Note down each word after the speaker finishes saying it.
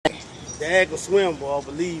Dad can swim, boy,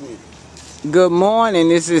 believe me. Good morning.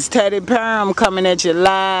 This is Teddy Parham coming at you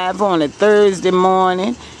live on a Thursday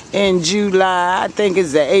morning in July. I think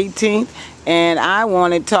it's the 18th. And I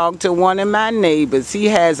want to talk to one of my neighbors. He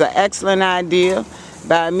has an excellent idea.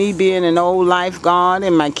 By me being an old lifeguard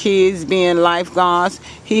and my kids being lifeguards,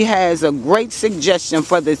 he has a great suggestion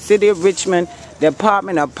for the City of Richmond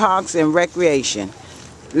Department of Parks and Recreation.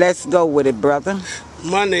 Let's go with it, brother.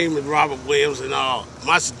 My name is Robert Williams, and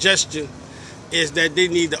my suggestion is that they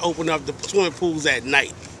need to open up the swimming pools at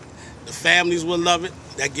night. The families will love it.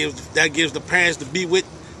 That gives the parents to be with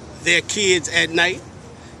their kids at night,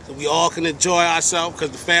 so we all can enjoy ourselves,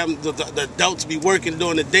 because the adults be working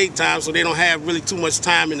during the daytime, so they don't have really too much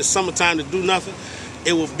time in the summertime to do nothing.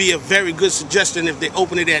 It would be a very good suggestion if they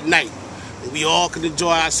open it at night. And we all can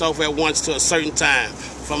enjoy ourselves at once to a certain time,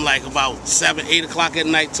 from like about 7, 8 o'clock at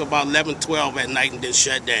night to about 11, 12 at night, and then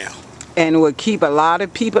shut down. And will keep a lot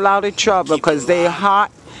of people out of trouble because they're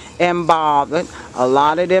hot and bothered. A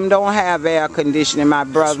lot of them don't have air conditioning, my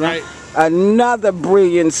brother. That's right. Another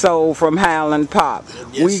brilliant soul from Highland Pop.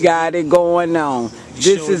 Yes, we got it going on.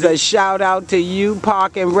 This is a shout out to you,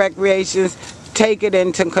 Park and Recreations. Take it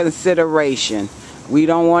into consideration. We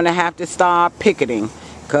don't want to have to start picketing,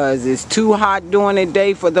 because it's too hot during the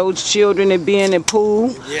day for those children to be in the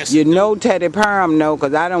pool. Yes, you know Teddy Parham know,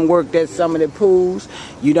 because I done worked at some of the pools.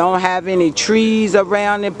 You don't have any trees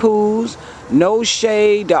around the pools. No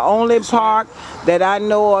shade. The only park that I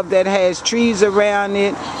know of that has trees around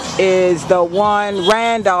it is the one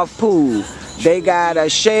Randolph Pool. They got a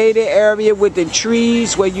shaded area with the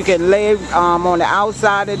trees where you can lay on the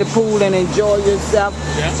outside of the pool and enjoy yourself.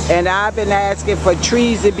 Yeah. And I've been asking for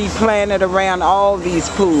trees to be planted around all these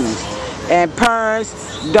pools. And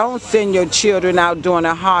parents, don't send your children out during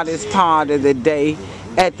the hottest part of the day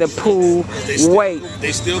at the pool.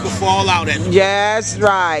 They still can fall out at it. That's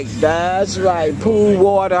right. That's right. Pool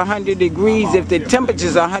water 100 degrees. If the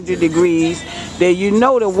temperature's 100 degrees, then you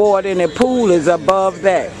know the water in the pool is above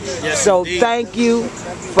that. Yes, so indeed. Thank you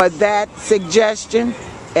for that suggestion,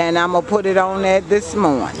 and I'm going to put it on there this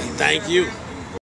morning. Thank you.